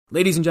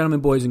Ladies and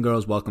gentlemen, boys and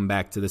girls, welcome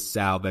back to the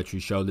Sal Vetri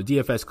Show. The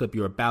DFS clip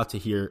you're about to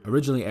hear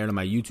originally aired on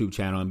my YouTube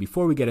channel, and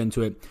before we get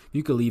into it, if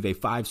you could leave a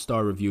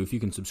 5-star review, if you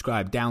can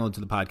subscribe, download to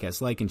the podcast,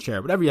 like and share,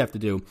 whatever you have to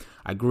do,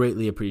 I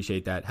greatly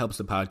appreciate that. Helps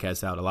the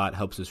podcast out a lot,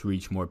 helps us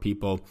reach more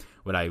people.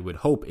 What I would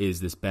hope is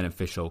this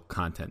beneficial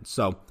content.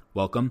 So,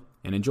 welcome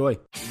and enjoy.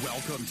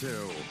 Welcome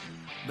to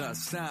the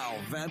Sal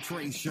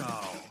Vetri Show.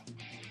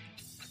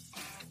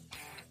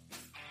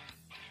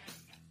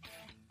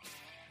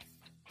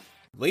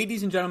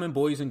 Ladies and gentlemen,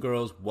 boys and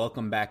girls,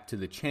 welcome back to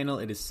the channel.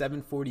 It is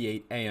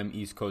 7:48 a.m.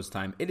 East Coast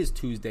time. It is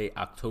Tuesday,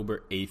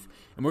 October 8th,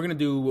 and we're going to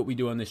do what we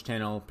do on this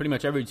channel pretty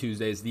much every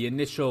Tuesday. Is the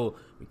initial,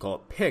 we call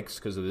it picks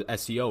because of the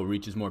SEO,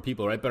 reaches more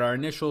people, right? But our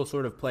initial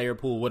sort of player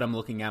pool, what I'm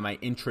looking at, my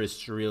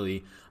interests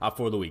really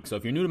for the week. So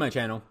if you're new to my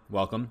channel,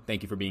 welcome.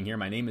 Thank you for being here.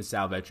 My name is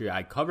Sal Vetri.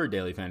 I cover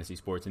daily fantasy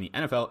sports in the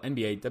NFL,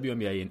 NBA,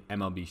 WNBA, and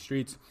MLB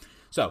streets.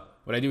 So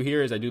what I do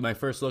here is I do my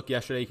first look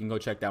yesterday. You can go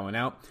check that one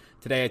out.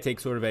 Today I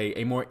take sort of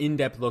a more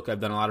in-depth look. I've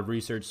done a lot of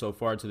research so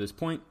far to this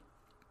point.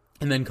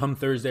 And then come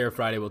Thursday or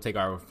Friday, we'll take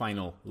our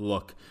final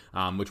look,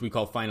 which we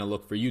call final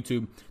look for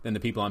YouTube. Then the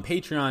people on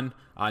Patreon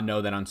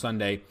know that on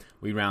Sunday,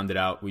 we round it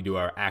out. We do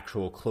our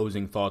actual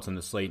closing thoughts on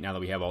the slate now that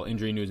we have all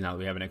injury news, now that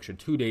we have an extra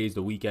 2 days,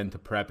 the weekend to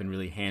prep and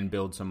really hand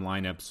build some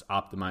lineups,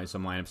 optimize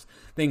some lineups,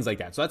 things like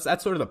that. So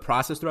that's sort of the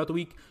process throughout the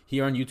week.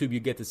 Here on YouTube, you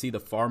get to see the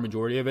far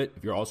majority of it.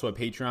 If you're also a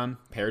Patreon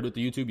paired with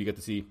the YouTube, you get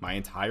to see my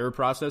entire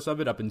process of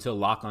it up until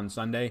lock on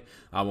Sunday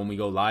when we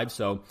go live.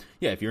 So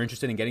yeah, if you're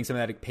interested in getting some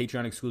of that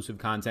Patreon exclusive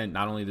content,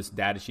 not only this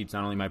data sheets,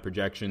 not only my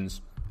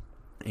projections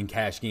and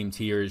cash game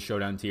tiers,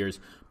 showdown tiers,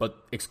 but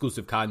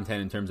exclusive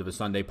content in terms of a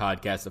Sunday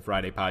podcast, a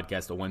Friday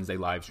podcast, a Wednesday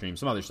live stream,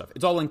 some other stuff.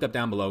 It's all linked up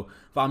down below.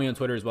 Follow me on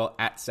Twitter as well,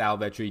 at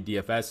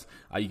SalVetriDFS.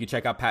 You can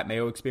check out Pat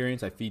Mayo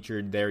Experience. I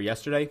featured there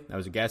yesterday. I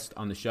was a guest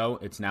on the show.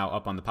 It's now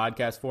up on the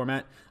podcast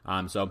format.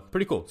 So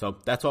pretty cool. So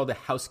that's all the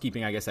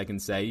housekeeping I guess I can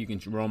say. You can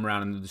roam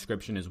around in the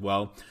description as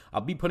well.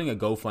 I'll be putting a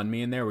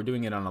GoFundMe in there. We're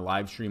doing it on a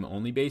live stream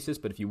only basis,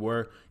 but if you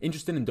were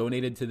interested in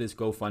donating to this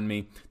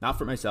GoFundMe, not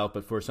for myself,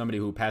 but for somebody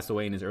who passed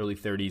away in his early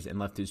 30s and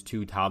left his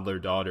 2 toddler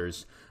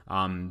daughters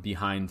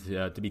behind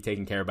to be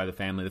taken care of by the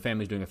family. The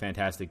family's doing a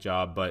fantastic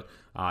job, but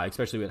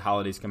especially with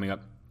holidays coming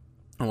up,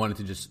 I wanted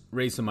to just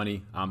raise some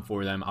money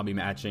for them. I'll be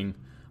matching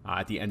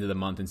at the end of the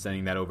month and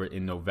sending that over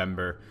in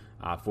November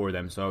for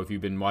them. So if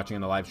you've been watching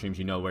on the live streams,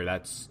 you know where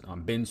that's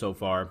been so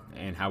far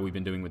and how we've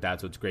been doing with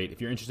that. So it's great. If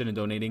you're interested in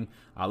donating,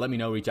 let me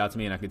know. Reach out to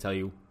me and I can tell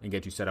you and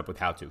get you set up with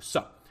how to.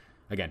 So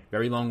again,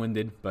 very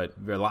long-winded, but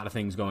there are a lot of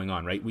things going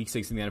on, right? Week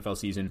 6 in the NFL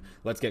season.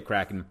 Let's get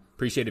cracking.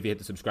 Appreciate it if you hit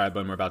the subscribe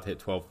button. We're about to hit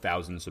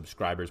 12,000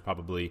 subscribers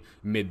probably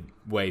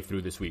midway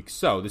through this week.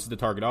 So this is the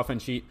target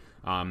offense sheet.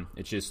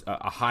 It's just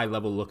a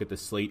high-level look at the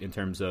slate in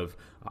terms of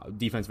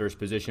defense versus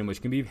position,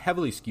 which can be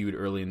heavily skewed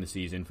early in the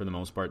season for the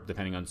most part,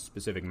 depending on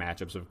specific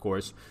matchups, of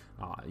course.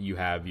 You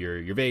have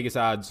your Vegas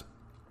odds,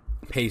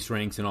 pace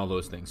ranks, and all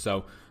those things.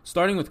 So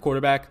starting with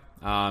quarterback,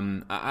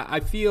 I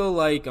feel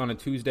like on a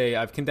Tuesday,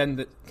 I've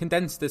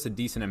condensed this a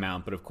decent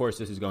amount, but of course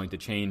this is going to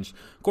change.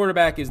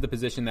 Quarterback is the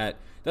position that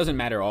doesn't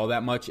matter all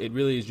that much. It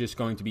really is just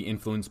going to be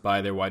influenced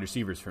by their wide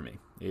receivers for me.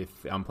 If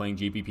I'm playing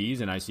GPPs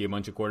and I see a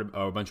bunch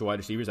of wide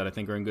receivers that I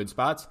think are in good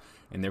spots,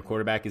 and their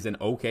quarterback is an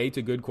okay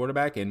to good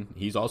quarterback, and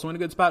he's also in a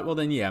good spot, well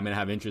then yeah, I'm going to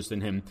have interest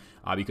in him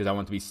because I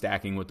want to be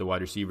stacking with the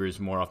wide receivers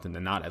more often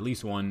than not, at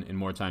least one and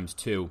more times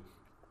two.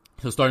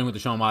 So starting with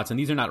Deshaun Watson,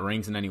 these are not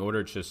ranks in any order.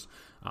 It's just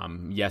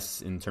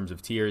yes in terms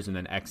of tiers, and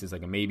then X is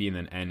like a maybe, and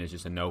then N is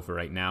just a no for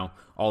right now.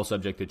 All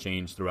subject to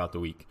change throughout the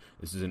week.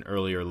 This is an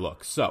earlier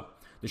look. So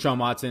Deshaun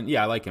Watson,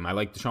 yeah, I like him. I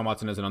like Deshaun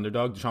Watson as an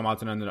underdog. Deshaun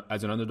Watson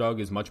as an underdog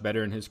is much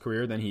better in his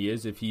career than he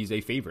is if he's a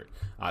favorite.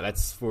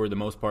 That's for the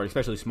most part,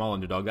 especially small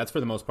underdog. That's for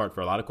the most part for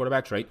a lot of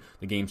quarterbacks, right?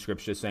 The game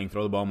script's just saying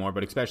throw the ball more,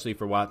 but especially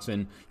for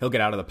Watson, he'll get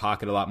out of the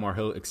pocket a lot more.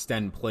 He'll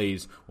extend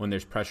plays when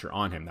there's pressure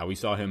on him. Now, we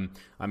saw him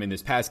in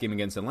this past game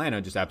against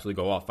Atlanta just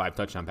absolutely go off 5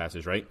 touchdown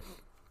passes, right?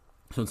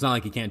 So it's not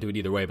like he can't do it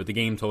either way, but the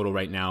game total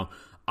right now,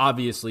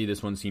 obviously,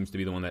 this one seems to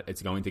be the one that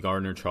it's going to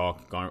garner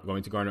chalk,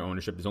 going to garner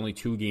ownership. There's only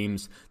 2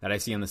 games that I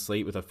see on the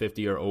slate with a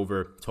 50 or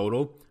over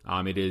total.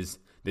 It is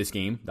this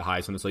game, the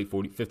highest on the slate,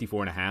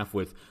 54.5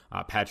 with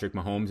Patrick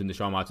Mahomes and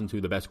Deshaun Watson, 2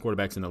 of the best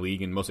quarterbacks in the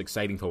league and most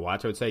exciting to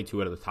watch, I would say.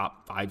 2 out of the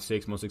top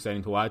 5-6 most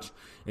exciting to watch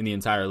in the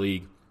entire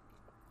league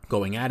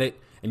going at it.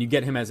 And you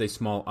get him as a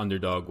small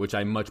underdog, which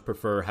I much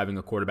prefer having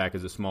a quarterback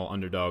as a small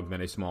underdog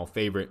than a small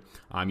favorite.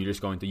 You're just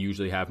going to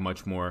usually have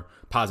much more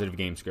positive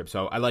game script.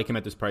 So I like him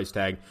at this price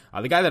tag.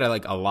 The guy that I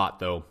like a lot,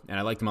 though, and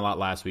I liked him a lot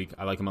last week,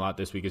 I like him a lot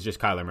this week, is just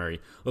Kyler Murray.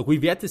 Look,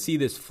 we've yet to see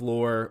this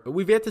floor.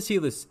 We've yet to see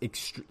this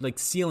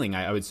ceiling,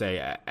 I would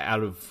say,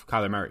 out of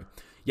Kyler Murray.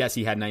 Yes,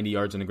 he had 90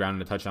 yards on the ground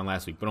and a touchdown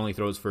last week, but only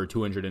throws for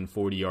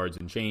 240 yards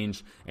and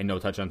change and no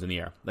touchdowns in the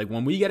air. Like,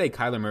 when we get a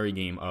Kyler Murray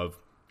game of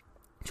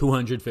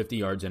 250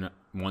 yards and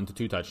 1 to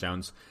 2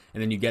 touchdowns,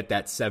 and then you get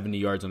that 70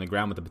 yards on the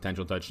ground with a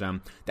potential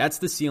touchdown. That's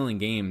the ceiling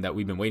game that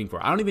we've been waiting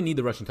for. I don't even need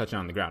the rushing touchdown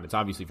on the ground. It's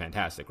obviously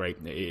fantastic, right?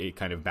 It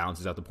kind of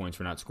balances out the points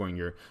for not scoring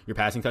your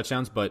passing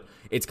touchdowns, but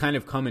it's kind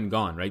of come and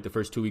gone, right? The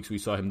first 2 weeks we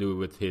saw him do it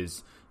with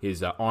his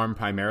arm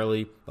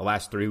primarily. The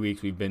last 3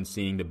 weeks we've been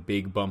seeing the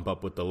big bump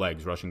up with the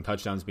legs, rushing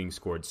touchdowns being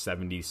scored,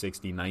 70,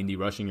 60, 90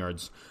 rushing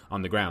yards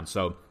on the ground.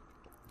 So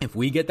if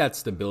we get that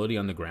stability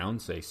on the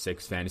ground, say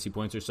 6 fantasy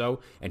points or so,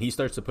 and he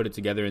starts to put it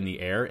together in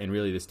the air, and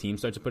really this team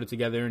starts to put it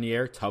together in the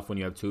air, tough when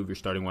you have 2 of your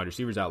starting wide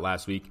receivers out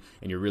last week,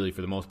 and you're really, for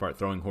the most part,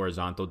 throwing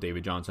horizontal.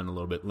 David Johnson a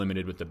little bit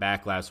limited with the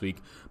back last week,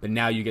 but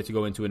now you get to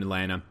go into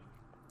Atlanta,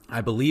 I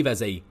believe,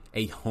 as a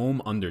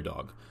home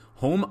underdog.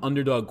 Home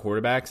underdog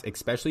quarterbacks,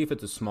 especially if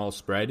it's a small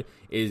spread,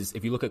 is,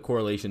 if you look at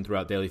correlation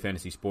throughout daily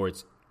fantasy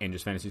sports, and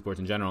just fantasy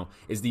sports in general,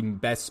 is the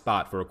best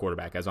spot for a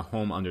quarterback as a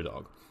home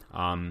underdog.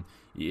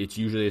 It's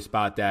usually a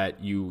spot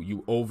that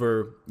you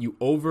over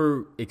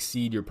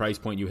exceed your price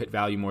point, you hit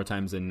value more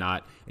times than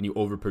not, and you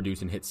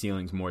overproduce and hit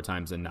ceilings more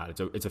times than not.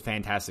 It's a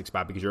fantastic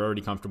spot because you're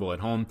already comfortable at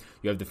home.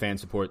 You have the fan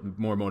support,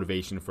 more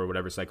motivation for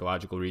whatever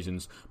psychological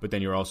reasons, but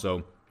then you're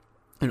also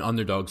an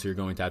underdog, so you're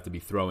going to have to be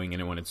throwing,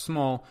 and when it's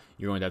small,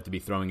 you're going to have to be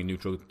throwing in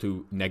neutral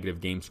to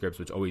negative game scripts,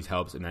 which always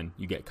helps, and then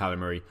you get Kyler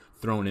Murray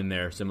thrown in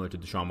there, similar to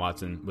Deshaun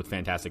Watson, with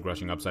fantastic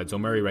rushing upside. So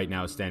Murray right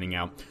now is standing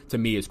out, to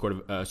me, as sort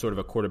of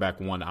a quarterback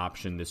one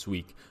option this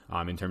week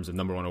in terms of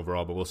number one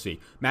overall, but we'll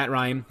see. Matt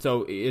Ryan,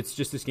 so it's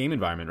just this game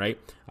environment, right?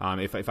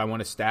 If I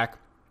want to stack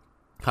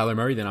Kyler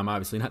Murray, then I'm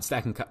obviously not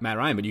stacking Matt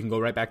Ryan, but you can go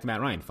right back to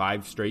Matt Ryan.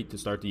 5 straight to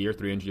start the year,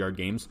 300-yard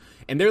games.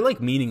 And they're like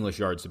meaningless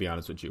yards, to be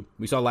honest with you.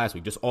 We saw last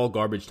week, just all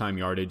garbage time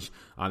yardage.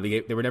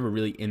 They were never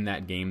really in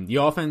that game. The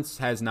offense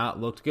has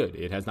not looked good.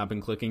 It has not been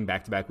clicking.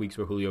 Back-to-back weeks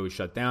where Julio is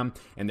shut down,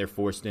 and they're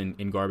forced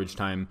in garbage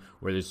time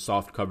where there's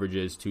soft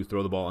coverages to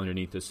throw the ball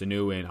underneath to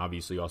Sanu, and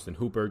obviously Austin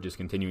Hooper just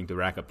continuing to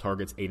rack up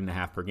targets,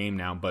 8.5 per game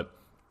now. But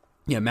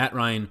yeah, Matt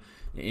Ryan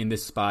in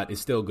this spot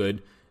is still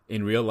good.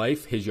 In real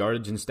life, his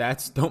yardage and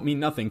stats don't mean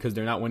nothing because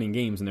they're not winning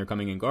games and they're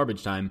coming in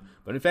garbage time.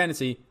 But in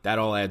fantasy, that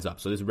all adds up.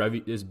 So this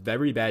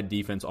very bad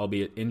defense,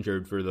 albeit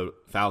injured for the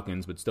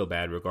Falcons, but still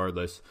bad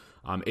regardless,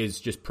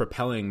 is just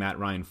propelling Matt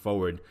Ryan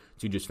forward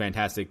to just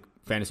fantastic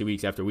fantasy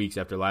weeks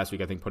after last week,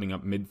 I think putting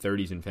up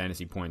mid-30s in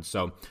fantasy points.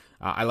 So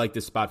I like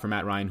this spot for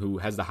Matt Ryan, who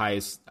has the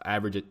highest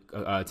average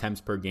attempts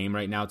per game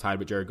right now, tied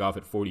with Jared Goff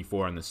at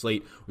 44 on the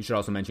slate. We should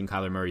also mention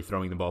Kyler Murray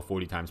throwing the ball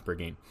 40 times per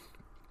game.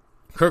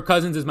 Kirk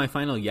Cousins is my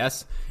final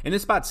yes, and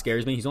this spot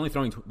scares me. He's only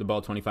throwing the ball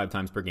 25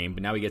 times per game,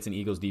 but now he gets an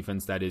Eagles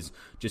defense that has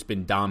just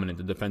been dominant.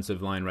 The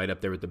defensive line right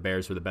up there with the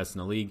Bears for the best in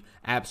the league.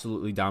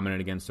 Absolutely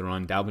dominant against the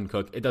run. Dalvin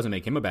Cook, it doesn't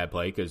make him a bad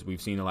play because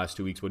we've seen the last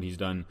 2 weeks what he's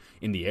done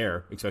in the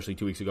air, especially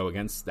 2 weeks ago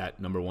against that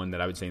number one that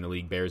I would say in the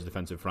league, Bears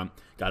defensive front.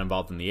 Got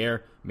involved in the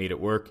air, made it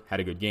work, had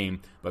a good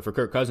game. But for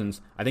Kirk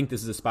Cousins, I think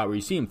this is a spot where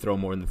you see him throw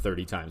more than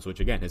 30 times, which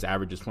again, his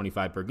average is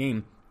 25 per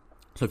game.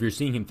 So if you're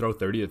seeing him throw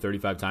 30 to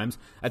 35 times,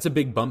 that's a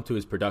big bump to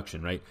his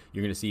production, right?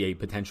 You're going to see a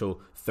potential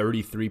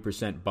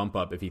 33% bump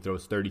up if he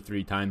throws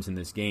 33 times in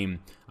this game,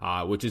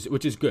 which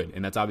is good,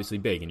 and that's obviously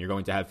big. And you're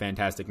going to have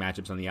fantastic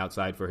matchups on the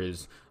outside for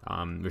his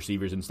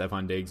receivers in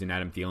Stephon Diggs and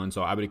Adam Thielen.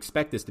 So I would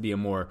expect this to be a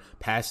more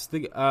pass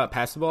the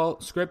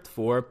ball script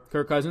for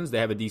Kirk Cousins. They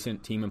have a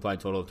decent team implied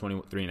total of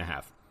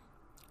 23.5.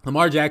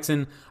 Lamar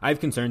Jackson, I have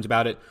concerns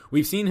about it.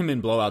 We've seen him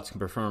in blowouts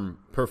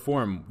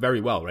perform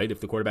very well, right? If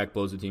the quarterback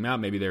blows the team out,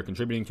 maybe they're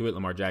contributing to it.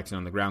 Lamar Jackson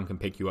on the ground can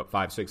pick you up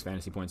 5-6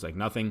 fantasy points like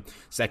nothing.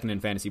 Second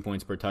in fantasy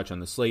points per touch on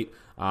the slate.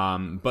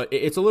 But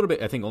it's a little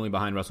bit, I think, only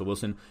behind Russell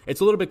Wilson.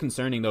 It's a little bit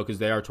concerning, though, because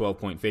they are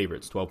 12-point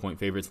favorites. 12-point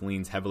favorites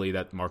leans heavily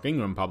that Mark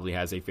Ingram probably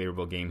has a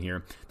favorable game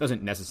here.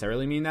 Doesn't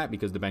necessarily mean that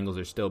because the Bengals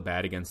are still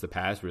bad against the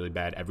pass, really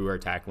bad everywhere,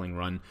 tackling,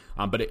 run.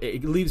 But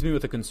it leaves me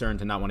with a concern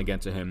to not want to get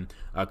to him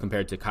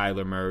compared to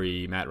Kyler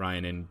Murray, Matt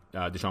Ryan, and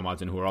Deshaun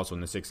Watson, who are also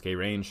in the 6K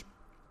range.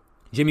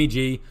 Jimmy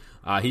G,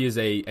 he is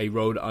a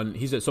road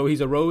he's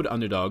a road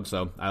underdog,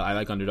 so I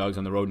like underdogs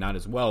on the road not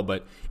as well,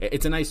 but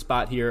it's a nice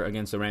spot here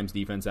against the Rams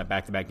defense that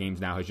back-to-back games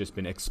now has just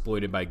been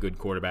exploited by good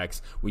quarterbacks.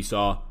 We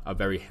saw a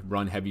very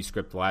run-heavy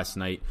script last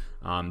night,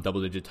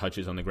 double-digit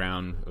touches on the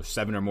ground,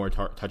 7 or more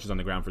touches on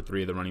the ground for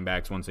 3 of the running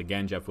backs. Once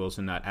again, Jeff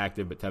Wilson not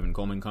active, but Tevin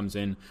Coleman comes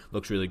in,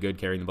 looks really good,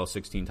 carrying the ball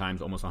 16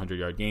 times, almost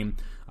 100-yard game,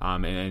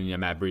 and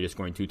Matt Breida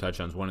scoring 2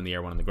 touchdowns, 1 in the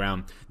air, 1 on the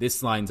ground.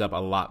 This lines up a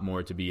lot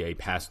more to be a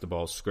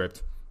pass-the-ball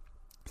script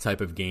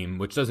type of game,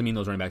 which doesn't mean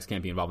those running backs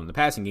can't be involved in the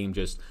passing game.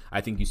 Just I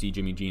think you see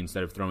Jimmy G,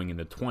 instead of throwing in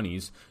the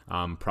 20s,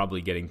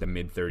 probably getting the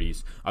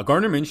mid-30s.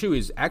 Gardner Minshew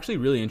is actually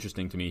really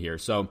interesting to me here.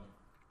 So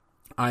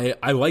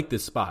I like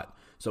this spot.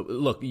 So,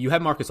 look, you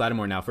have Marcus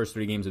Lattimore now. First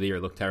 3 games of the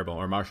year look terrible.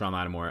 Or Marshawn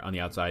Lattimore on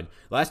the outside.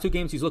 The last 2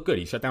 games, he's looked good.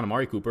 He shut down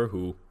Amari Cooper,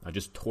 who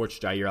just torched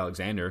Jair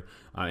Alexander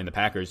in the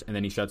Packers. And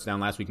then he shuts down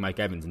last week Mike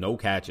Evans. No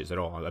catches at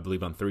all, I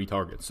believe, on 3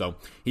 targets. So,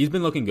 he's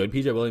been looking good.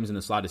 PJ Williams in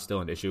the slot is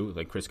still an issue.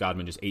 Like, Chris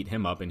Godwin just ate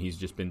him up, and he's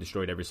just been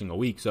destroyed every single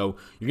week. So,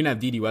 you're going to have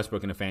D.D.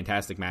 Westbrook in a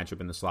fantastic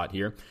matchup in the slot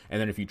here. And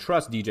then if you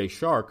trust DJ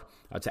Shark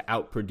to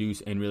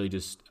outproduce and really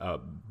just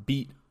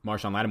beat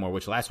Marshawn Lattimore,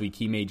 which last week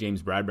he made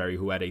James Bradbury,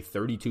 who had a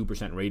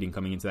 32% rating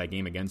coming into that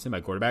game against him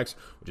by quarterbacks,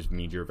 which just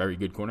means you're a very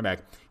good cornerback,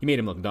 he made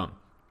him look dumb.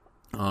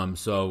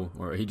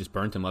 Or he just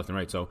burnt him left and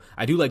right. So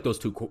I do like those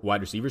two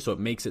wide receivers, so it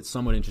makes it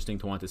somewhat interesting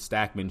to want to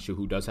stack Minshew,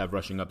 who does have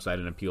rushing upside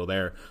and appeal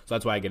there. So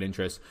that's why I get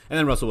interest. And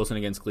then Russell Wilson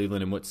against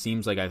Cleveland in what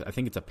seems like, I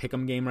think it's a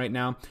pick'em game right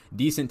now.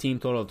 Decent team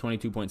total of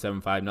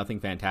 22.75, nothing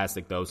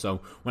fantastic though.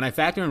 So when I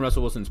factor in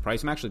Russell Wilson's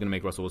price, I'm actually going to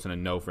make Russell Wilson a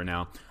no for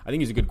now. I think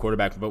he's a good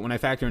quarterback, but when I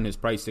factor in his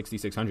price,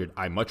 6,600,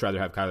 I much rather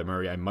have Kyler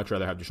Murray. I much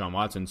rather have Deshaun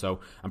Watson,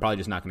 so I'm probably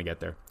just not going to get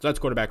there. So that's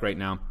quarterback right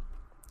now.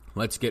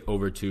 Let's get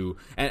over to,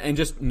 and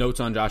just notes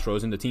on Josh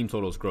Rosen, the team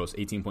total is gross,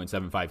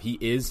 18.75. He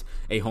is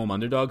a home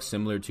underdog,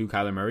 similar to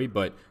Kyler Murray,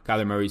 but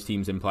Kyler Murray's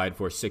team's implied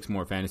for 6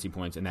 more fantasy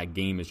points, and that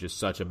game is just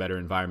such a better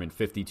environment,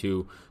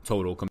 52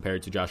 total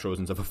compared to Josh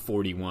Rosen's of a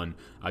 41.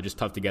 Just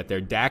tough to get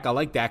there. Dak, I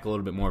like Dak a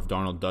little bit more if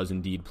Darnold does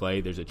indeed play.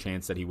 There's a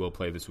chance that he will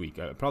play this week,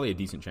 probably a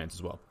decent chance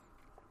as well.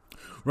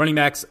 Running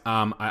backs,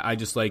 I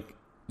just like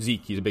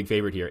Zeke. He's a big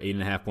favorite here,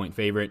 8.5-point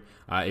favorite.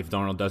 If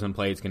Darnold doesn't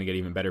play, it's going to get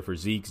even better for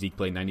Zeke. Zeke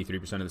played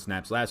 93% of the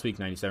snaps last week,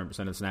 97%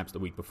 of the snaps the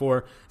week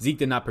before. Zeke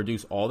did not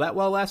produce all that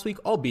well last week,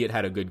 albeit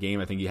had a good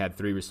game. I think he had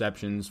 3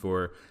 receptions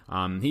for,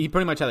 he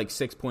pretty much had like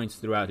 6 points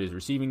throughout his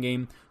receiving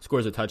game,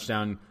 scores a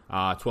touchdown,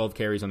 12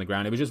 carries on the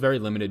ground. It was just very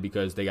limited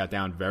because they got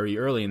down very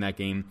early in that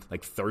game,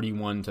 like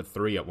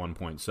 31-3 at one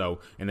point. So,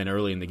 and then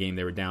early in the game,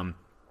 they were down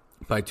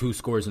by 2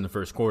 scores in the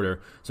first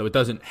quarter, so it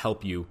doesn't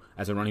help you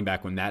as a running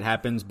back when that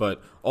happens,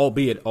 but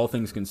albeit, all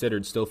things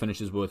considered, still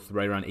finishes with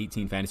right around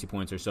 18 fantasy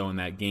points or so in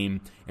that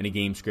game, and a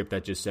game script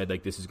that just said,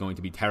 like, this is going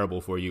to be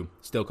terrible for you,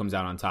 still comes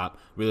out on top.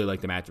 Really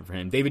like the matchup for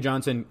him. David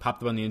Johnson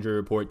popped up on the injury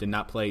report, did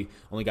not play,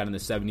 only got in the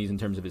 70s in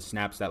terms of his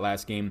snaps that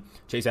last game.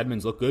 Chase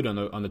Edmonds looked good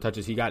on the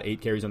touches he got, 8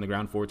 carries on the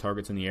ground, 4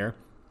 targets in the air.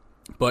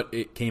 But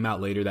it came out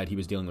later that he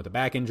was dealing with a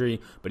back injury,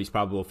 but he's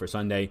probable for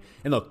Sunday.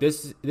 And look,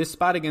 this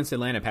spot against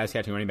Atlanta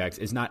pass-catching running backs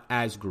is not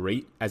as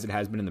great as it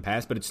has been in the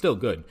past, but it's still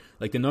good.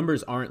 Like, the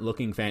numbers aren't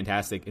looking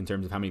fantastic in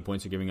terms of how many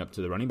points they're giving up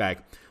to the running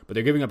back, but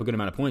they're giving up a good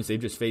amount of points. They've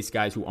just faced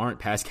guys who aren't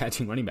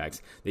pass-catching running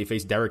backs. They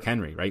faced Derrick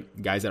Henry,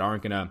 right? Guys that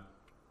aren't going to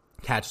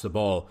catch the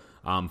ball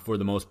for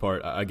the most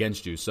part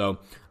against you. So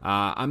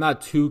I'm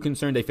not too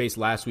concerned. They faced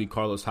last week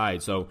Carlos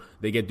Hyde. So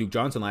they get Duke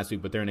Johnson last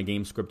week, but they're in a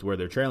game script where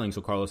they're trailing,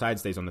 so Carlos Hyde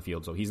stays on the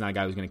field. So he's not a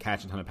guy who's going to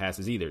catch a ton of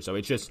passes either. So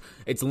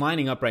it's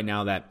lining up right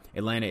now that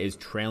Atlanta is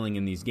trailing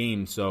in these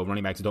games, so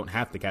running backs don't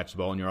have to catch the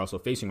ball, and you're also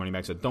facing running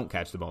backs that don't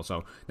catch the ball.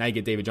 So now you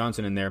get David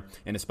Johnson in there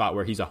in a spot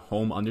where he's a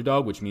home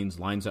underdog, which means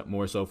lines up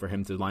more so for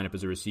him to line up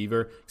as a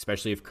receiver,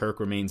 especially if Kirk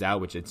remains out,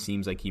 which it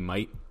seems like he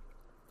might.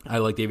 I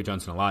like David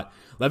Johnson a lot.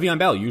 Le'Veon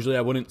Bell, usually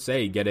I wouldn't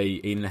say get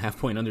a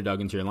 8.5-point underdog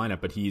into your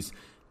lineup, but he's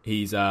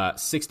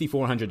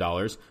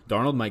 $6,400.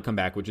 Darnold might come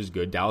back, which is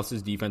good.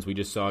 Dallas's defense we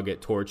just saw get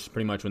torched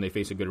pretty much when they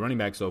face a good running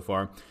back so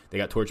far. They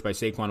got torched by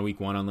Saquon week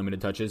 1 on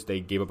limited touches.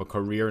 They gave up a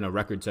career and a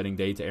record-setting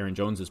day to Aaron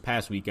Jones this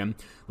past weekend.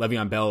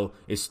 Le'Veon Bell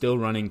is still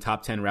running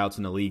top 10 routes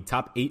in the league,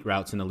 top 8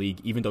 routes in the league,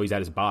 even though he's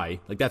at his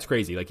bye. Like, that's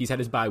crazy. Like, he's had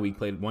his bye week,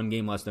 played 1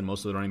 game less than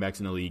most of the running backs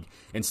in the league,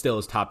 and still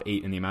is top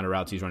 8 in the amount of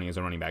routes he's running as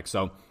a running back.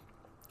 So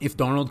if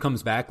Darnold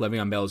comes back,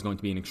 Le'Veon Bell is going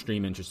to be an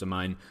extreme interest of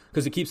mine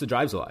because it keeps the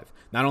drives alive.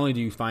 Not only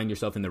do you find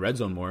yourself in the red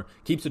zone more,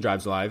 keeps the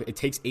drives alive, it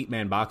takes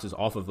 8-man boxes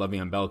off of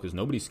Le'Veon Bell because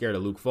nobody's scared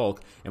of Luke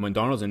Falk. And when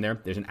Darnold's in there,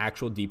 there's an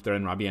actual deep threat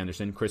in Robbie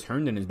Anderson. Chris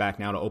Herndon is back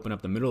now to open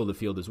up the middle of the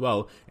field as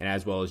well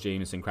as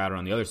Jamison Crowder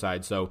on the other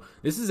side. So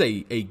this is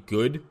a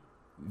good,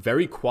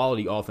 very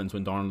quality offense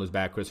when Darnold is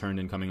back. Chris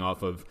Herndon coming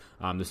off of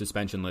the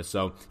suspension list.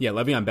 So yeah,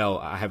 Le'Veon Bell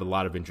I have a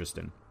lot of interest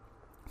in.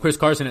 Chris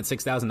Carson at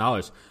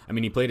 $6,000. I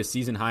mean, he played a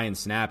season high in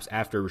snaps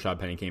after Rashad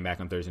Penny came back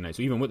on Thursday night.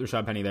 So even with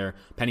Rashad Penny there,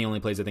 Penny only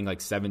plays, I think, like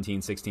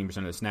 16%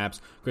 of the snaps.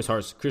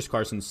 Chris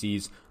Carson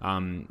sees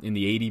in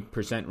the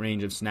 80%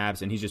 range of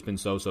snaps, and he's just been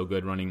so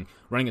good running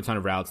a ton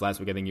of routes.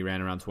 Last week, I think he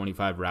ran around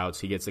 25 routes.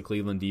 He gets the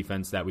Cleveland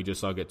defense that we just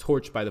saw get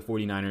torched by the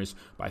 49ers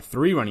by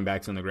 3 running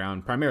backs on the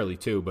ground, primarily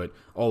 2, but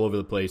all over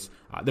the place.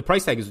 The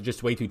price tag is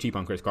just way too cheap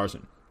on Chris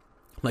Carson.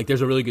 Like,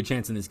 there's a really good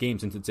chance in this game,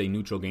 since it's a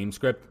neutral game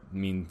script,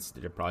 means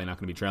they're probably not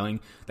going to be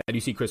trailing, that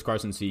you see Chris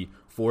Carson see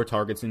 4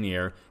 targets in the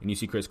air, and you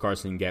see Chris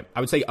Carson get,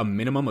 I would say, a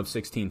minimum of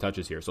 16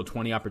 touches here. So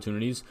 20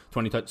 opportunities,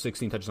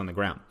 16 touches on the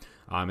ground.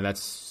 And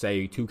that's,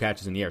 say, 2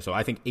 catches in the air. So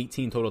I think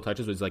 18 total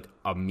touches was like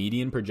a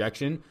median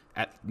projection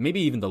at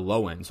maybe even the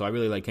low end. So I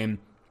really like him.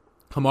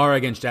 Kamara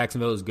against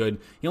Jacksonville is good.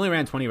 He only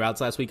ran 20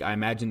 routes last week. I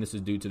imagine this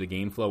is due to the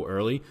game flow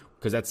early,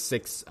 because that's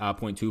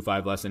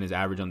 6.25 less than his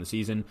average on the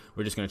season.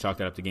 We're just going to chalk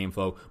that up to game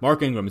flow.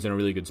 Mark Ingram is in a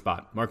really good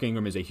spot. Mark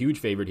Ingram is a huge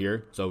favorite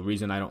here. So the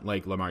reason I don't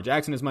like Lamar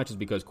Jackson as much is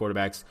because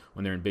quarterbacks,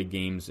 when they're in big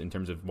games in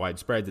terms of wide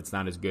spreads, it's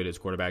not as good as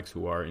quarterbacks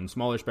who are in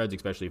smaller spreads,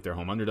 especially if they're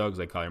home underdogs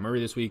like Kyler Murray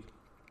this week.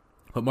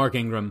 But Mark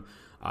Ingram,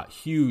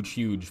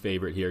 huge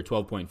favorite here,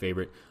 12-point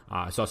favorite.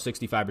 I saw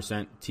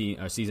 65%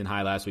 season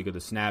high last week of the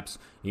snaps.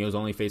 He was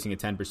only facing a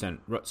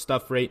 10%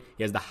 stuff rate.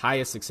 He has the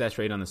highest success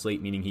rate on the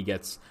slate, meaning he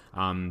gets,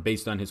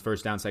 based on his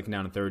first down, second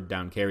down, and third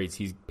down carries,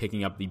 he's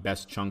picking up the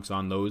best chunks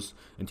on those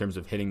in terms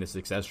of hitting the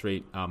success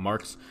rate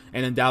marks.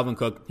 And then Dalvin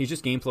Cook, he's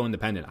just game flow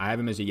independent. I have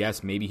him as a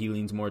yes. Maybe he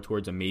leans more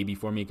towards a maybe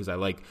for me because I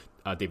like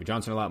David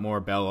Johnson a lot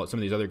more, Bell, some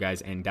of these other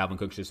guys, and Dalvin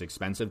Cook's just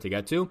expensive to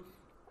get to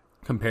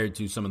compared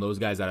to some of those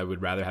guys that I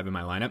would rather have in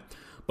my lineup.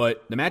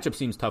 But the matchup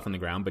seems tough on the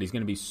ground, but he's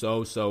going to be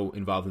so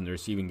involved in the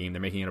receiving game.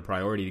 They're making it a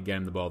priority to get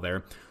him the ball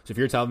there. So if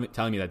you're telling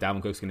me that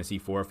Dalvin Cook's going to see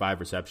 4 or 5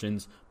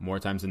 receptions more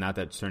times than not,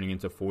 that's turning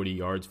into 40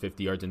 yards,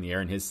 50 yards in the air,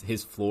 and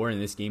his floor in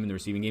this game, in the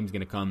receiving game, is going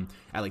to come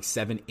at like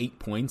 7-8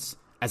 points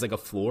as like a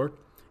floor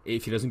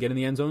if he doesn't get in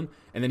the end zone.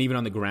 And then even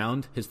on the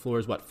ground, his floor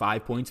is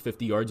 5 points,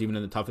 50 yards, even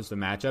in the toughest of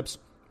matchups.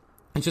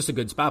 It's just a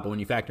good spot, but when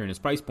you factor in his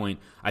price point,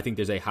 I think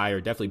there's a higher,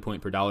 definitely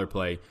point per dollar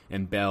play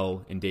in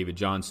Bell and David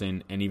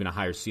Johnson, and even a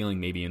higher ceiling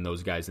maybe in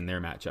those guys in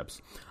their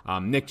matchups.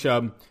 Nick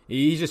Chubb,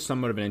 he's just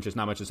somewhat of an interest,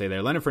 not much to say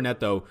there. Leonard Fournette,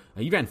 though,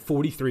 he ran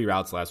 43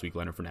 routes last week,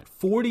 Leonard Fournette.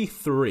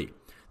 43.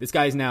 This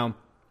guy's now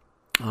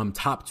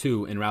top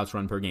 2 in routes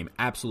run per game.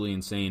 Absolutely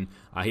insane.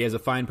 He has a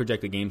fine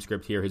projected game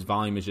script here. His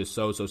volume is just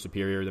so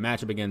superior. The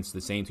matchup against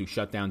the Saints, who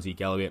shut down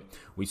Zeke Elliott,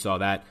 we saw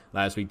that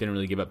last week. Didn't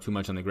really give up too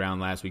much on the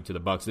ground last week to the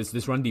Bucs.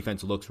 This run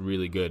defense looks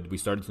really good. We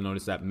started to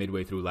notice that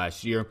midway through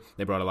last year.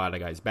 They brought a lot of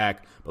guys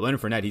back. But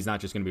Leonard Fournette, he's not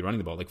just going to be running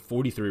the ball. Like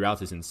 43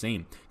 routes is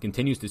insane.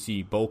 Continues to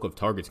see bulk of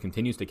targets.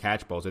 Continues to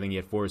catch balls. I think he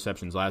had 4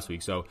 receptions last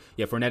week. So,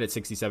 yeah, Fournette at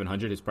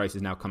 6,700. His price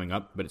is now coming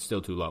up, but it's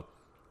still too low.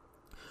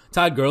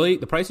 Todd Gurley,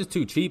 the price is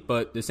too cheap,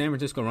 but the San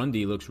Francisco run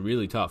D looks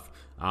really tough.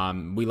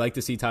 We like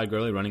to see Todd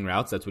Gurley running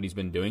routes. That's what he's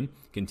been doing.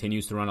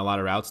 Continues to run a lot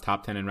of routes,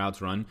 top 10 in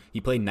routes run.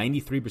 He played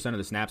 93% of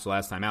the snaps the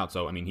last time out,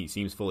 so, I mean, he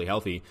seems fully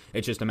healthy.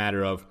 It's just a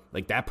matter of,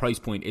 like, that price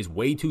point is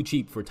way too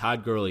cheap for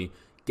Todd Gurley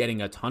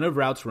getting a ton of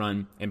routes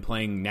run and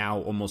playing now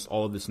almost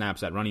all of the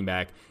snaps at running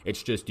back.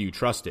 It's just, do you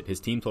trust it? His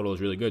team total is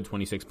really good,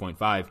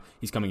 26.5.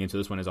 He's coming into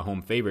this one as a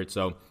home favorite,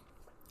 so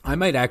I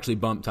might actually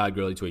bump Todd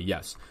Gurley to a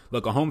yes.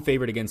 Look, a home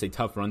favorite against a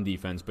tough run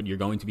defense, but you're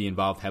going to be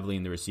involved heavily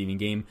in the receiving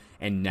game,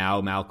 and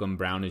now Malcolm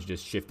Brown has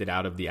just shifted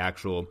out of the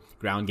actual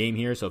ground game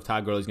here. So if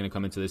Todd Gurley is going to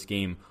come into this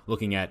game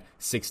looking at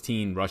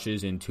 16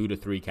 rushes and 2 to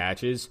 3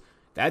 catches,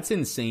 that's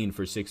insane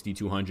for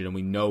 6,200, and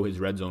we know his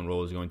red zone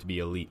role is going to be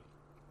elite.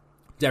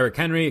 Derrick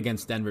Henry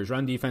against Denver's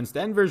run defense.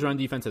 Denver's run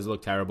defense has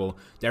looked terrible.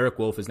 Derek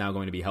Wolfe is now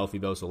going to be healthy,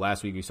 though. So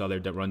last week we saw their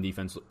run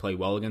defense play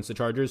well against the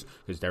Chargers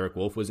because Derek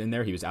Wolfe was in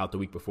there. He was out the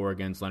week before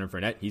against Leonard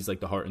Fournette. He's like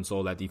the heart and soul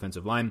of that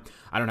defensive line.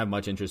 I don't have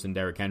much interest in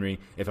Derrick Henry.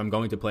 If I'm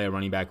going to play a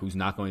running back who's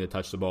not going to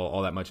touch the ball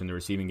all that much in the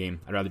receiving game,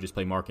 I'd rather just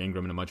play Mark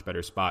Ingram in a much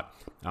better spot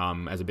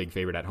as a big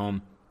favorite at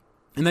home.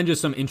 And then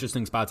just some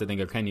interesting spots, I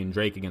think, of Kenyon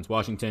Drake against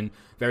Washington.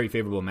 Very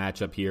favorable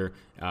matchup here.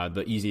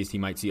 The easiest he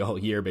might see all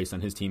year based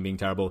on his team being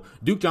terrible.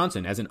 Duke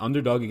Johnson as an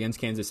underdog against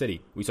Kansas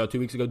City. We saw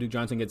 2 weeks ago Duke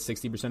Johnson gets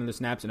 60% of the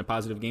snaps in a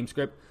positive game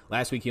script.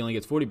 Last week he only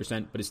gets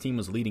 40%, but his team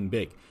was leading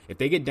big. If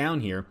they get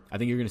down here, I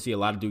think you're going to see a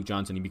lot of Duke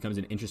Johnson. He becomes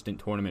an interesting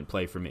tournament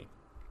play for me.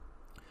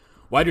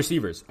 Wide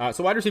receivers.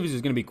 So wide receivers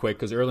is going to be quick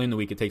because early in the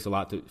week it takes a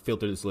lot to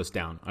filter this list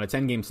down. On a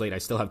 10-game slate, I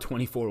still have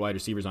 24 wide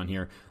receivers on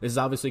here. This is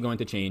obviously going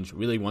to change.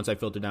 Really, once I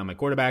filter down my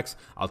quarterbacks,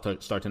 I'll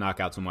start to knock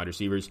out some wide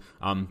receivers.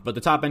 But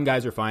the top-end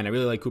guys are fine. I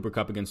really like Cooper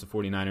Kupp against the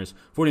 49ers.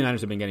 49ers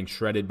have been getting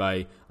shredded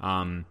by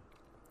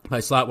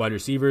slot wide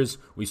receivers.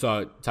 We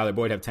saw Tyler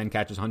Boyd have 10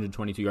 catches,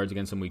 122 yards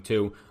against them week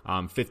 2,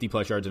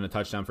 50-plus yards and a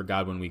touchdown for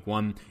Godwin week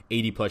 1,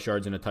 80-plus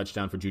yards and a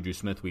touchdown for Juju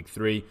Smith week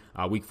 3.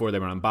 Week 4, they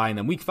were on bye. And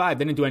then week 5,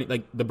 they didn't do any,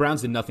 like, the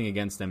Browns did nothing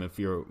against them if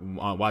you're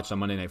watched on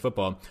Monday Night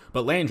Football.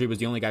 But Landry was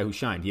the only guy who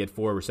shined. He had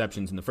 4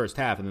 receptions in the first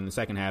half, and then the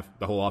second half,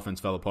 the whole offense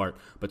fell apart.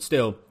 But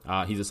still,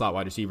 he's a slot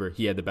wide receiver.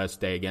 He had the best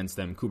day against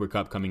them. Cooper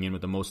Kupp coming in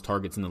with the most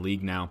targets in the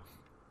league now.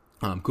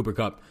 Cooper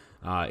Kupp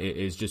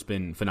has just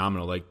been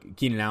phenomenal. Like,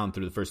 Keenan Allen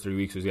through the first 3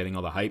 weeks was getting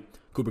all the hype.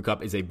 Cooper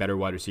Kupp is a better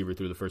wide receiver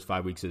through the first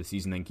 5 weeks of the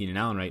season than Keenan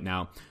Allen right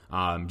now,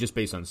 just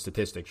based on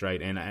statistics,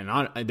 right?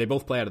 And they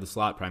both play out of the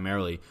slot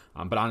primarily,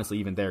 but honestly,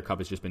 even there, Kupp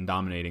has just been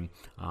dominating.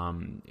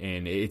 And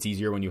it's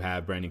easier when you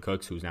have Brandon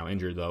Cooks, who's now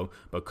injured, though,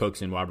 but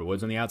Cooks and Robert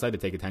Woods on the outside to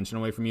take attention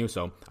away from you,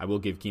 so I will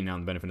give Keenan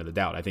Allen the benefit of the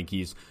doubt. I think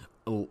he's,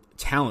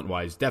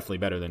 talent-wise, definitely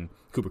better than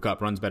Cooper Kupp,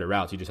 runs better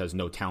routes. He just has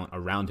no talent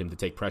around him to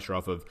take pressure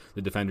off of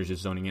the defenders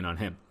just zoning in on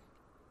him.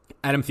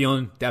 Adam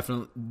Thielen,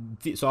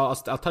 definitely. So I'll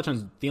touch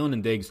on Thielen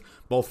and Diggs,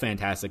 both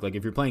fantastic. Like,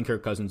 if you're playing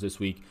Kirk Cousins this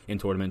week in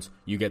tournaments,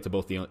 you get to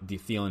both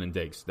Thielen and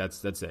Diggs.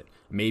 That's it.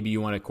 Maybe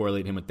you want to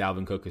correlate him with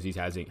Dalvin Cook because he's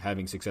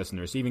having success in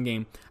the receiving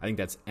game. I think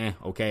that's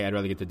okay. I'd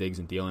rather get to Diggs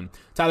and Thielen.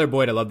 Tyler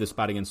Boyd, I love this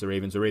spot against the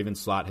Ravens. The Ravens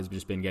slot has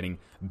just been getting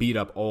beat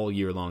up all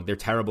year long. They're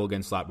terrible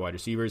against slot wide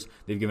receivers.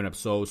 They've given up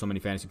so many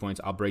fantasy points.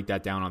 I'll break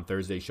that down on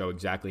Thursday, show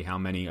exactly how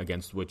many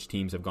against which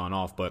teams have gone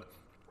off, but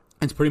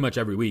It's pretty much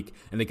every week,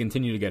 and they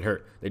continue to get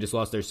hurt. They just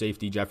lost their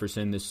safety,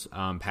 Jefferson, this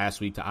past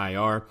week to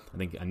IR. I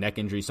think a neck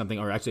injury, something,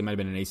 or actually it might have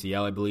been an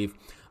ACL, I believe.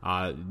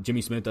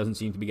 Jimmy Smith doesn't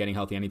seem to be getting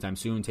healthy anytime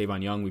soon.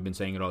 Tavon Young, we've been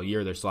saying it all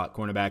year, their slot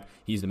cornerback.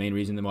 He's the main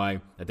reason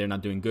why that they're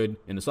not doing good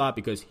in the slot,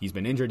 because he's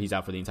been injured. He's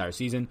out for the entire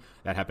season.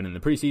 That happened in the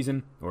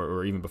preseason,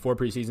 or even before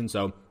preseason,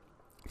 so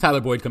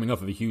Tyler Boyd coming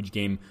off of a huge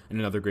game in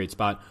another great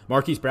spot.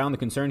 Marquise Brown, the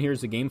concern here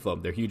is the game flow.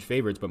 They're huge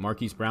favorites, but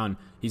Marquise Brown,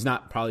 he's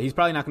probably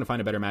not going to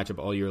find a better matchup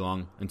all year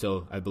long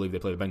until I believe they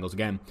play the Bengals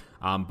again.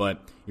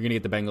 But you're going to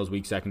get the Bengals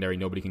weak secondary.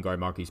 Nobody can guard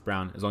Marquise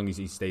Brown. As long as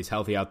he stays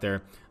healthy out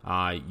there,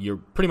 you're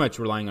pretty much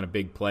relying on a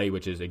big play,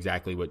 which is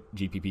exactly what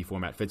GPP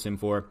format fits him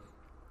for.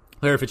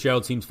 Larry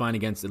Fitzgerald seems fine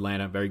against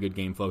Atlanta. Very good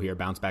game flow here.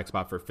 Bounce back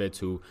spot for Fitz,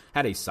 who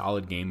had a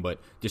solid game, but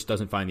just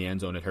doesn't find the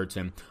end zone. It hurts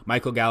him.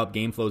 Michael Gallup,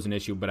 game flow is an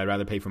issue, but I'd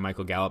rather pay for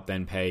Michael Gallup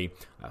than pay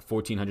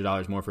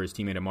 $1,400 more for his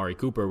teammate Amari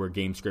Cooper, where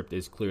game script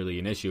is clearly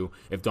an issue.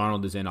 If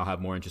Darnold is in, I'll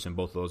have more interest in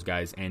both of those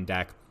guys and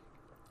Dak.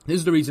 This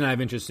is the reason I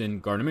have interest in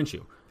Gardner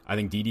Minshew. I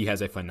think Dede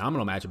has a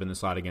phenomenal matchup in the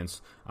slot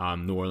against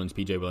New Orleans'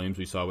 P.J. Williams.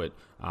 We saw what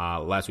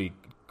last week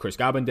Chris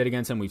Godwin did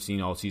against him. We've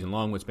seen all season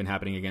long what's been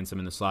happening against him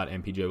in the slot,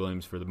 and P.J.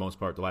 Williams for the most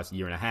part the last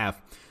year and a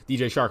half.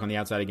 DJ Shark on the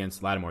outside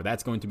against Lattimore.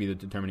 That's going to be the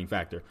determining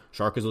factor.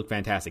 Shark has looked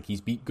fantastic. He's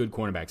beat good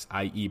cornerbacks,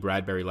 i.e.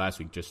 Bradbury last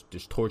week, just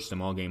torched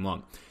them all game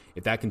long.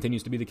 If that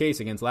continues to be the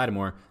case against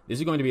Lattimore, this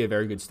is going to be a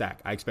very good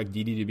stack. I expect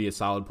Dede to be a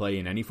solid play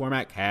in any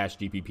format, cash,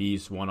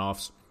 GPPs,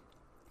 one-offs.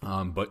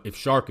 But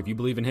if you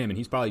believe in him, and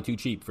he's probably too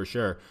cheap for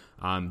sure,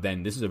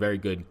 then this is a very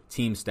good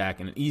team stack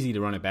and easy to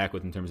run it back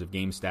with in terms of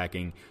game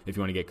stacking if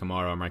you want to get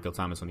Kamara or Michael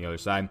Thomas on the other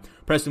side.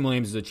 Preston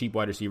Williams is a cheap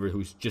wide receiver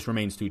who just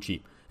remains too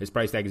cheap. His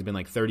price tag has been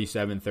like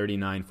 37,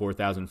 39,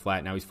 4,000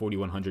 flat. Now he's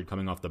 4,100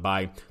 coming off the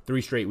bye.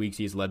 3 straight weeks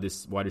he's led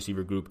this wide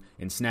receiver group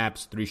in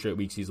snaps. 3 straight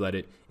weeks he's led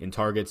it in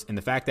targets. And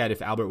the fact that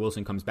if Albert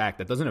Wilson comes back,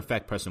 that doesn't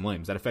affect Preston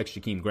Williams. That affects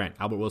Jakeem Grant.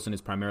 Albert Wilson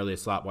is primarily a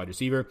slot wide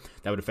receiver.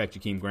 That would affect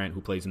Jakeem Grant,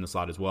 who plays in the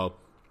slot as well.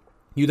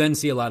 You then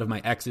see a lot of my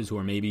X's who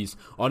are maybes.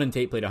 Auden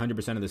Tate played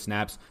 100% of the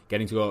snaps,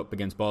 getting to go up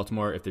against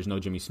Baltimore. If there's no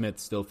Jimmy Smith,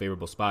 still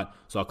favorable spot.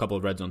 Saw a couple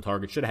of red zone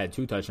targets. Should have had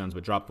 2 touchdowns,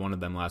 but dropped one of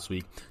them last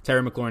week.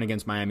 Terry McLaurin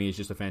against Miami is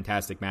just a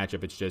fantastic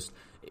matchup. It's just,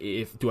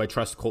 do I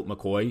trust Colt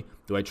McCoy?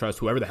 Do I trust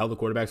whoever the hell the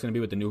quarterback's going to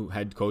be with the new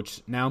head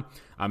coach now?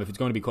 If it's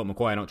going to be Colt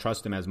McCoy, I don't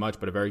trust him as much,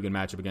 but a very good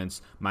matchup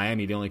against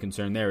Miami. The only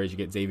concern there is you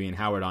get Xavier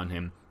Howard on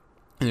him,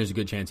 and there's a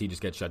good chance he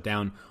just gets shut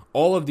down.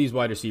 All of these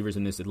wide receivers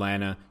in this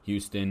Atlanta,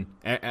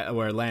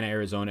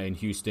 Arizona, and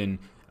Houston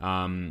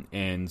and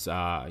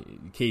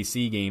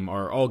KC game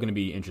are all going to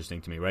be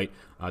interesting to me, right?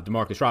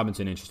 Demarcus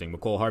Robinson, interesting.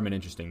 McCole Hardman,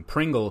 interesting.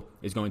 Pringle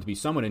is going to be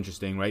somewhat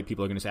interesting, right?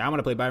 People are going to say, I want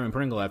to play Byron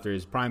Pringle after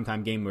his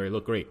primetime game where he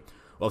looked great.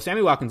 Well, if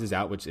Sammy Watkins is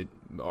out, which it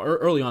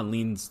early on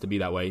leans to be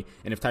that way,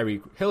 and if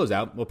Tyreek Hill is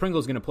out, well,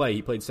 Pringle's going to play.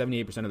 He played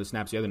 78% of the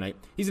snaps the other night.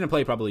 He's going to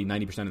play probably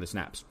 90% of the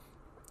snaps.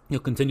 You'll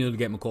continue to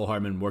get McCole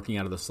Hardman working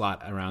out of the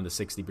slot around the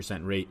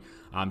 60% rate.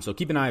 So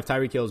keep an eye. If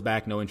Tyreek Hill is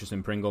back, no interest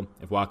in Pringle.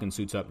 If Watkins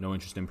suits up, no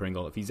interest in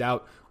Pringle. If he's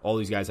out, all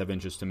these guys have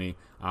interest to me.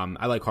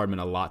 I like Hardman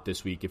a lot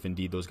this week if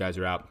indeed those guys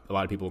are out. A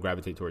lot of people will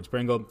gravitate towards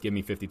Pringle. Give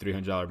me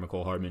 $5,300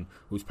 McCole Hardman,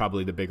 who's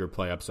probably the bigger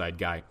play upside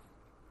guy.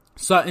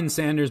 Sutton,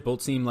 Sanders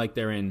both seem like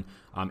they're in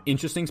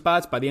interesting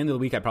spots. By the end of the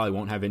week, I probably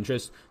won't have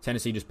interest.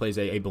 Tennessee just plays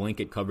a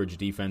blanket coverage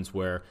defense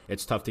where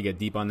it's tough to get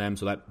deep on them,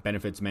 so that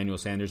benefits Emmanuel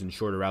Sanders and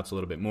shorter routes a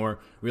little bit more.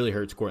 Really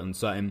hurts Cortland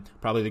Sutton.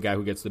 Probably the guy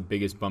who gets the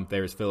biggest bump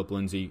there is Phillip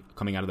Lindsay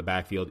coming out of the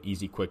backfield,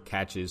 easy, quick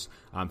catches.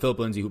 Phillip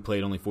Lindsay, who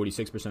played only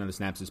 46% of the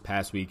snaps this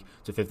past weweek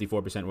to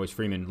 54% Royce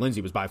Freeman.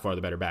 Lindsay was by far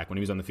the better back. When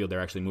he was on the field,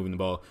 they're actually moving the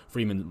ball.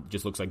 Freeman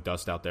just looks like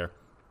dust out there.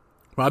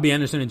 Robbie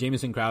Anderson and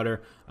Jamison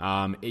Crowder.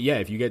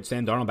 If you get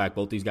Sam Darnold back,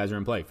 both these guys are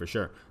in play for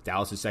sure.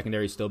 Dallas'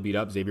 secondary is still beat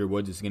up. Xavier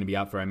Woods is going to be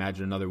out for, I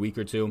imagine, another week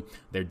or two.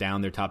 They're down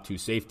their top 2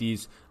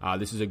 safeties.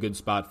 This is a good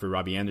spot for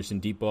Robbie Anderson.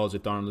 Deep balls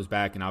if Darnold is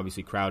back, and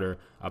obviously Crowder,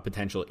 a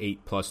potential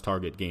 8+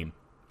 target game.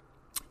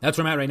 That's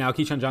where I'm at right now.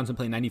 Keyshawn Johnson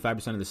playing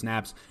 95% of the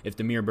snaps. If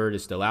Damiere Byrd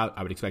is still out,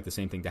 I would expect the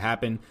same thing to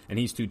happen, and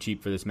he's too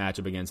cheap for this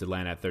matchup against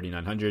Atlanta at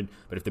 $3,900.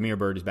 But if Damiere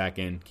Byrd is back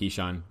in,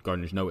 Keyshawn,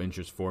 Gardner's no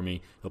interest for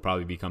me. He'll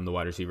probably become the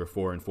wide receiver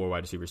 4 and 4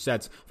 wide receiver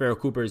sets. Farrell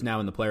Cooper is now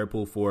in the player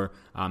pool for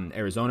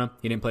Arizona.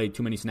 He didn't play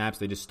too many snaps.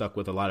 They just stuck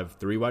with a lot of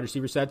 3 wide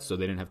receiver sets, so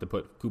they didn't have to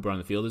put Cooper on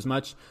the field as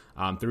much.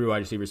 3 wide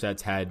receiver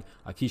sets had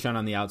Keyshawn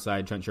on the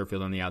outside, Trent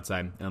Sherfield on the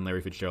outside, and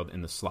Larry Fitzgerald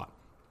in the slot.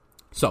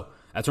 So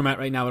that's where I'm at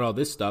right now with all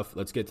this stuff.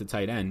 Let's get to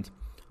tight end.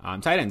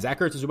 Tight end, Zach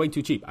Ertz is way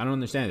too cheap. I don't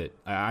understand it.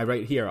 I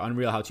write here,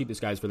 unreal how cheap this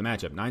guy is for the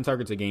matchup. 9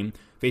 targets a game,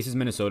 faces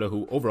Minnesota,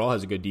 who overall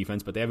has a good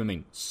defense, but they haven't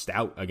been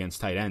stout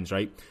against tight ends,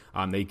 right?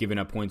 They've given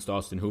up points to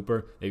Austin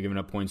Hooper. They've given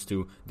up points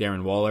to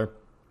Darren Waller.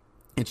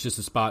 It's just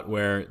a spot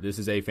where this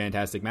is a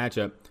fantastic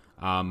matchup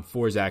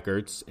for Zach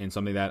Ertz and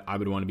something that I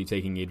would want to be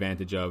taking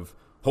advantage of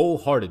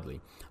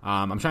wholeheartedly.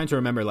 I'm trying to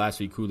remember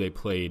last week who they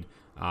played.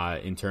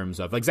 in terms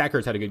of, like, Zach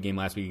Ertz had a good game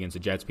last week against the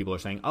Jets. People are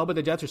saying, oh, but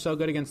the Jets are so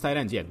good against tight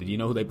ends. Yeah, did you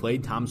know who they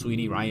played? Tom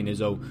Sweetie, Ryan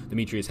Izzo,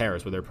 Demetrius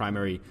Harris were their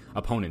primary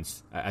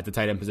opponents at the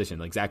tight end position.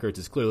 Like, Zach Ertz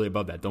is clearly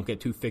above that. Don't get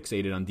too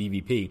fixated on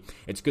DVP.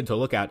 It's good to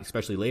look at,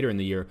 especially later in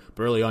the year,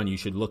 but early on you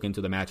should look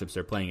into the matchups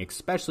they're playing,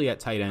 especially at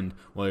tight end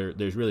where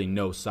there's really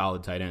no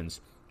solid tight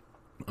ends.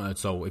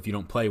 So if you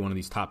don't play one of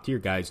these top tier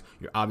guys,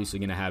 you're obviously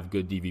going to have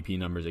good DVP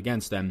numbers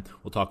against them.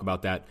 We'll talk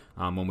about that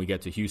when we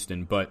get to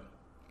Houston. But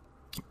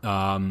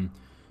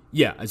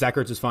yeah, Zach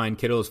Ertz is fine.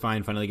 Kittle is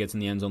fine. Finally gets in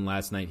the end zone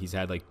last night. He's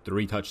had like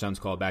 3 touchdowns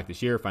called back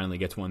this year. Finally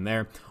gets one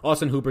there.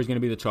 Austin Hooper is going to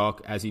be the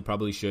chalk, as he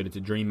probably should. It's a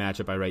dream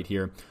matchup I write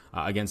here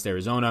against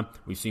Arizona.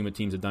 We've seen what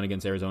teams have done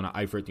against Arizona.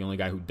 Eifert, the only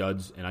guy who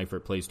does, and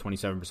Eifert plays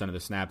 27% of the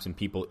snaps, and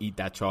people eat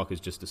that chalk is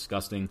just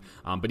disgusting.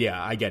 But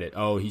yeah, I get it.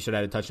 Oh, he should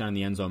have had a touchdown in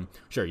the end zone.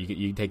 Sure, you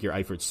can take your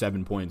Eifert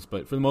 7 points,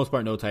 but for the most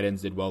part, no tight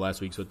ends did well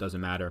last week, so it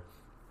doesn't matter.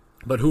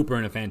 But Hooper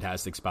in a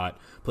fantastic spot,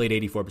 played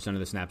 84% of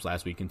the snaps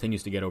last week,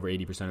 continues to get over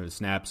 80% of the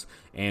snaps,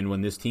 and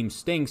when this team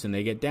stinks and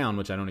they get down,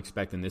 which I don't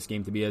expect in this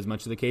game to be as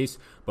much of the case,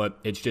 but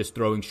it's just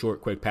throwing short,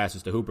 quick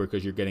passes to Hooper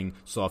because you're getting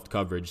soft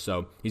coverage.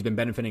 So he's been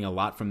benefiting a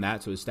lot from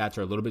that, so his stats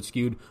are a little bit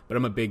skewed, but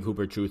I'm a big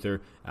Hooper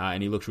truther,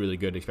 and he looks really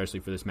good, especially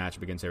for this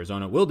matchup against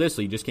Arizona. Will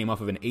Dissly just came off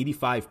of an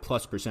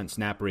 85+%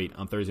 snap rate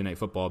on Thursday Night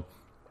Football.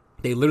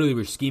 They literally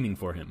were scheming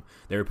for him.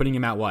 They were putting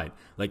him out wide.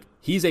 Like,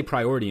 he's a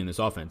priority in this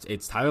offense.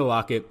 It's Tyler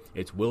Lockett,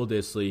 it's Will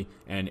Dissly,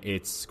 and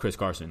it's Chris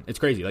Carson. It's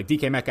crazy. Like,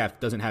 DK Metcalf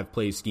doesn't have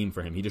plays schemed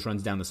for him. He just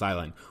runs down the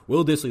sideline.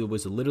 Will Dissly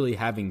was literally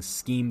having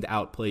schemed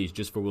out plays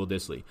just for Will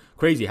Dissly.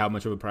 Crazy how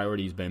much of a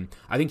priority he's been.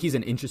 I think he's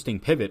an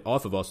interesting pivot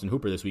off of Austin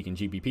Hooper this week in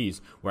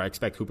GPPs, where I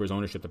expect Hooper's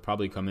ownership to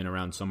probably come in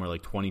around somewhere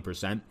like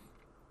 20%.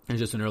 It's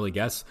just an early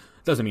guess.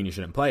 Doesn't mean you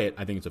shouldn't play it.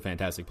 I think it's a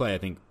fantastic play. I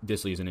think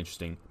Dissly is an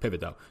interesting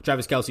pivot, though.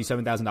 Travis Kelce,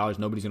 $7,000.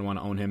 Nobody's going to want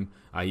to own him.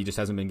 He just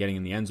hasn't been getting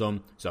in the end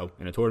zone. So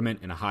in a tournament,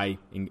 in a high,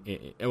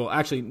 well,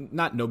 actually,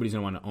 not nobody's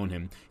going to want to own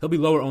him. He'll be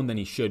lower owned than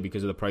he should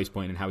because of the price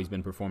point and how he's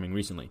been performing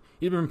recently.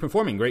 He's been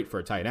performing great for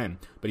a tight end,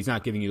 but he's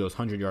not giving you those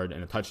 100-yard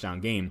and a touchdown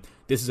game.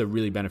 This is a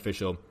really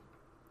beneficial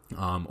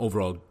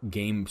overall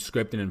game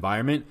script and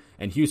environment.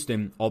 And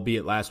Houston,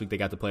 albeit last week they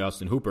got to play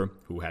Austin Hooper,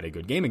 who had a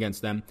good game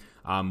against them,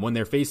 when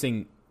they're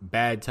facing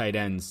bad tight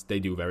ends, they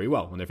do very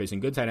well. When they're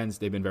facing good tight ends,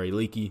 they've been very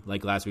leaky,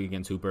 like last week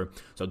against Hooper.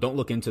 So don't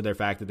look into their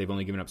fact that they've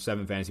only given up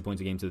 7 fantasy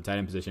points a game to the tight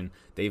end position.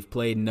 They've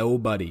played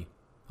nobody.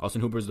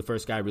 Austin Hooper is the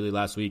first guy really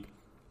last week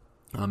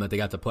that they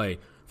got to play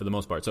for the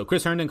most part. So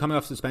Chris Herndon coming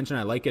off suspension,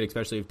 I like it,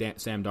 especially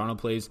if Sam Darnold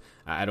plays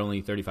at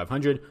only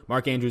 3,500.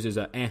 Mark Andrews is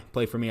a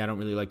play for me. I don't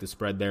really like the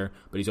spread there,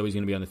 but he's always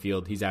going to be on the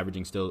field. He's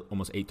averaging still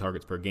almost 8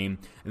 targets per game.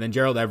 And then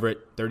Gerald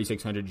Everett,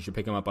 3,600. You should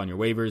pick him up on your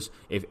waivers.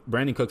 If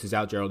Brandon Cooks is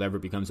out, Gerald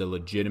Everett becomes a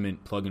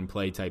legitimate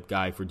plug-and-play type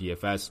guy for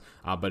DFS,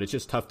 but it's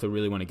just tough to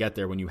really want to get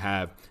there when you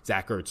have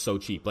Zach Ertz so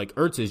cheap. Like,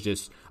 Ertz is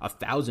just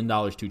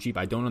 $1,000 too cheap.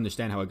 I don't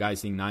understand how a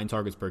guy's seeing 9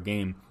 targets per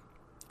game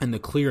and the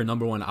clear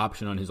number one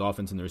option on his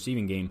offense in the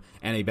receiving game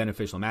and a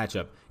beneficial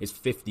matchup is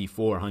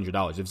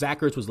 $5,400. If Zach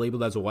Ertz was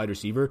labeled as a wide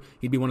receiver,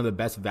 he'd be one of the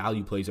best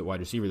value plays at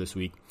wide receiver this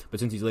week. But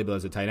since he's labeled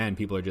as a tight end,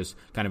 people are just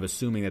kind of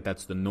assuming that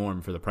that's the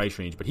norm for the price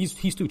range. But he's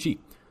too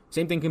cheap.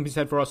 Same thing can be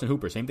said for Austin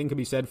Hooper. Same thing can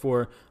be said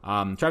for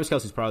Travis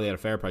Kelce's probably at a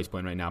fair price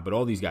point right now. But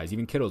all these guys,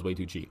 even Kittle's way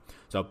too cheap.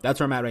 So that's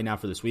where I'm at right now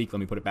for this week. Let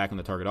me put it back on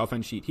the target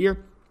offense sheet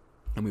here.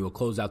 And we will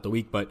close out the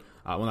week, but,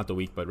 well, not the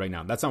week, but right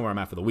now. That's not where I'm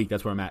at for the week.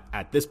 That's where I'm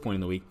at this point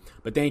in the week.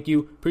 But thank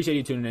you. Appreciate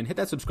you tuning in. Hit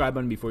that subscribe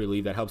button before you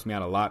leave. That helps me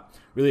out a lot.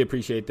 Really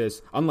appreciate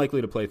this.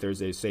 Unlikely to play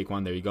Thursday's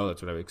Saquon. There you go.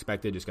 That's what I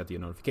expected. Just got the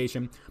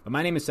notification. But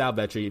my name is Sal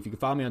Vetri. If you can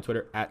follow me on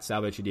Twitter, at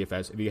Sal Vetri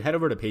DFS. If you head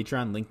over to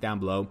Patreon, link down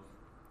below.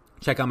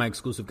 Check out my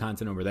exclusive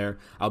content over there.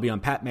 I'll be on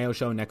Pat Mayo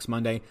Show next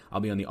Monday.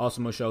 I'll be on the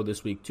Awesemo Show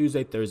this week,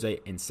 Tuesday,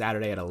 Thursday, and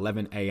Saturday at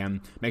 11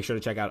 a.m. Make sure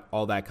to check out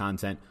all that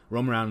content.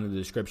 Roam around in the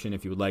description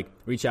if you would like.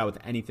 Reach out with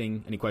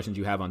anything, any questions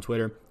you have on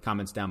Twitter.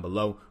 Comments down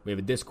below. We have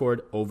a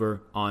Discord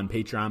over on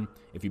Patreon.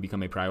 If you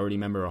become a priority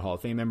member or Hall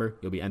of Fame member,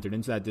 you'll be entered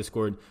into that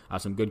Discord.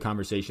 Some good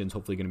conversations,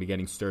 hopefully going to be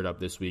getting stirred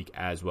up this week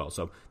as well.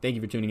 So thank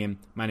you for tuning in.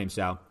 My name's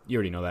Sal. You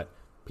already know that.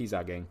 Peace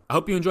out, gang. I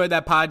hope you enjoyed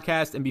that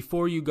podcast. And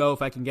before you go,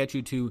 if I can get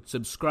you to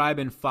subscribe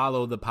and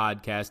follow the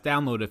podcast,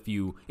 download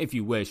if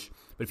you wish.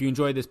 But if you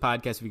enjoyed this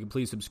podcast, if you could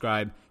please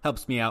subscribe,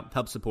 helps me out,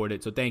 helps support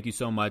it. So thank you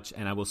so much,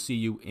 and I will see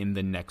you in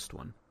the next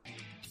one.